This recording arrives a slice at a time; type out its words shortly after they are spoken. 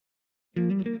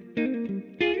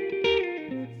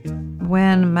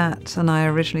When Matt and I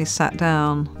originally sat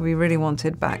down, we really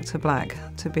wanted Back to Black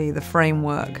to be the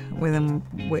framework within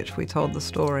which we told the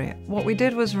story. What we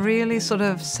did was really sort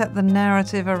of set the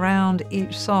narrative around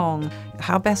each song,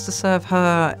 how best to serve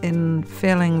her in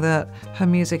feeling that her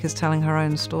music is telling her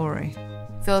own story.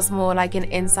 Feels more like an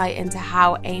insight into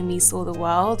how Amy saw the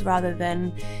world rather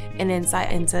than an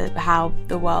insight into how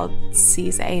the world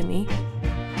sees Amy.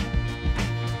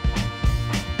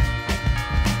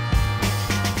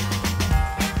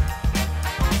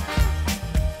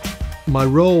 My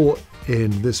role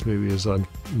in this movie is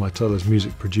my title is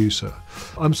music producer.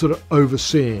 I'm sort of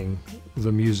overseeing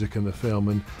the music in the film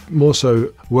and more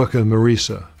so working with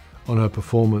Marisa on her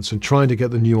performance and trying to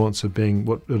get the nuance of being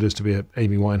what it is to be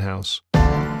Amy Winehouse.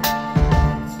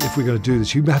 If we're going to do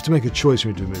this, you have to make a choice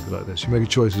when you do a movie like this. You make a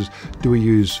choice as, do we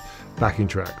use backing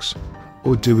tracks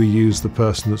or do we use the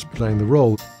person that's playing the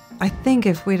role? I think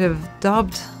if we'd have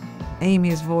dubbed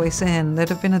Amy's voice in, there'd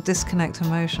have been a disconnect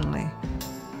emotionally.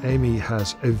 Amy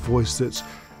has a voice that's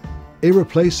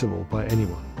irreplaceable by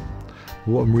anyone.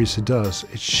 What Marisa does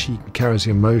is she carries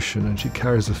the emotion and she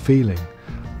carries the feeling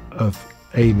of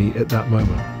Amy at that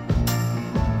moment.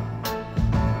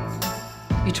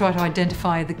 You try to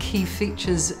identify the key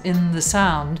features in the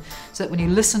sound so that when you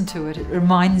listen to it, it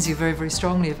reminds you very, very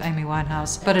strongly of Amy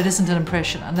Winehouse, but it isn't an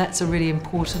impression, and that's a really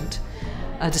important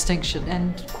distinction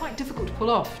and quite difficult to pull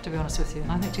off, to be honest with you,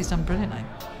 and I think she's done brilliantly.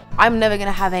 I'm never going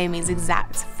to have Amy's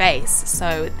exact face,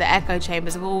 so the echo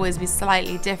chambers will always be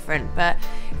slightly different, but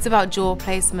it's about jaw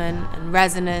placement and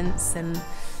resonance and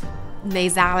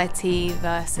nasality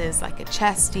versus like a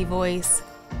chesty voice.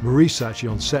 Marisa actually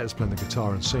on set is playing the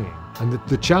guitar and singing, and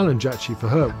the challenge actually for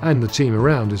her and the team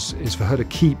around is for her to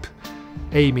keep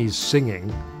Amy's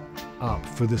singing up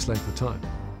for this length of time.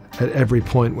 At every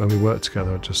point when we worked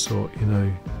together, I just thought, you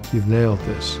know, you've nailed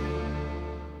this.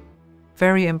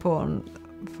 Very important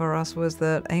for us was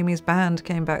that Amy's band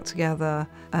came back together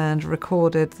and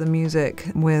recorded the music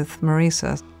with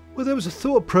Marisa. Well, there was a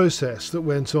thought process that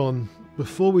went on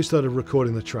before we started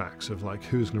recording the tracks of like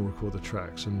who's going to record the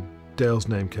tracks, and Dale's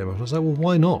name came up. I was like, well,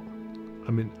 why not?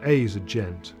 I mean, he's a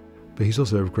gent, but he's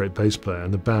also a great bass player,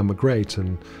 and the band were great,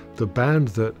 and the band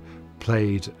that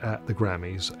played at the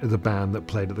Grammys, the band that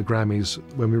played at the Grammys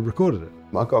when we recorded it.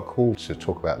 I got a call to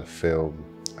talk about the film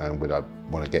and would I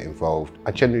want to get involved.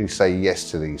 I generally say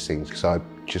yes to these things because I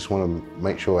just want to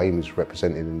make sure Amy's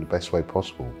represented in the best way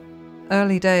possible.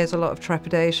 Early days, a lot of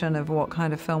trepidation of what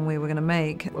kind of film we were going to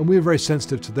make. And we were very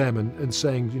sensitive to them and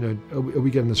saying, you know, are we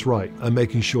getting this right? And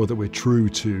making sure that we're true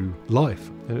to life.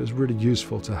 And it was really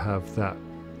useful to have that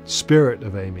spirit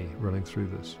of Amy running through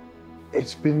this.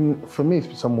 It's been, for me, it's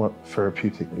been somewhat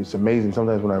therapeutic. It's amazing.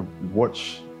 Sometimes when I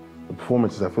watch the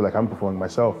performances, I feel like I'm performing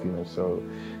myself, you know, so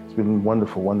it's been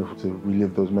wonderful, wonderful to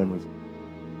relive those memories.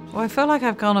 Well, I feel like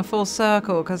I've gone a full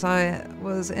circle because I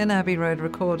was in Abbey Road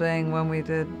recording when we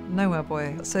did Nowhere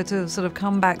Boy. So to sort of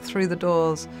come back through the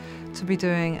doors to be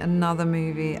doing another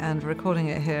movie and recording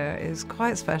it here is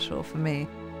quite special for me.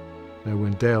 You know,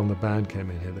 when Dale and the band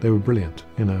came in here, they were brilliant,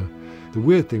 you know. The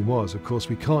weird thing was, of course,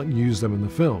 we can't use them in the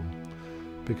film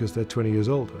because they're 20 years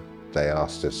older. They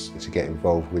asked us to get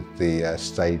involved with the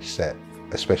stage set,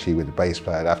 especially with the bass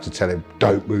player. I'd have to tell him,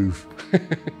 don't move,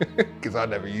 because I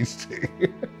never used to.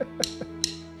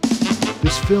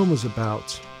 This film is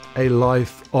about a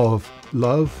life of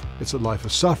love, it's a life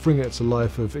of suffering, it's a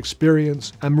life of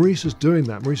experience, and Marisa's doing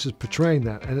that, Marisa's portraying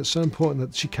that, and it's so important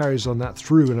that she carries on that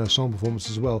through in her song performance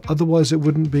as well. Otherwise it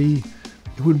wouldn't be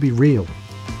real.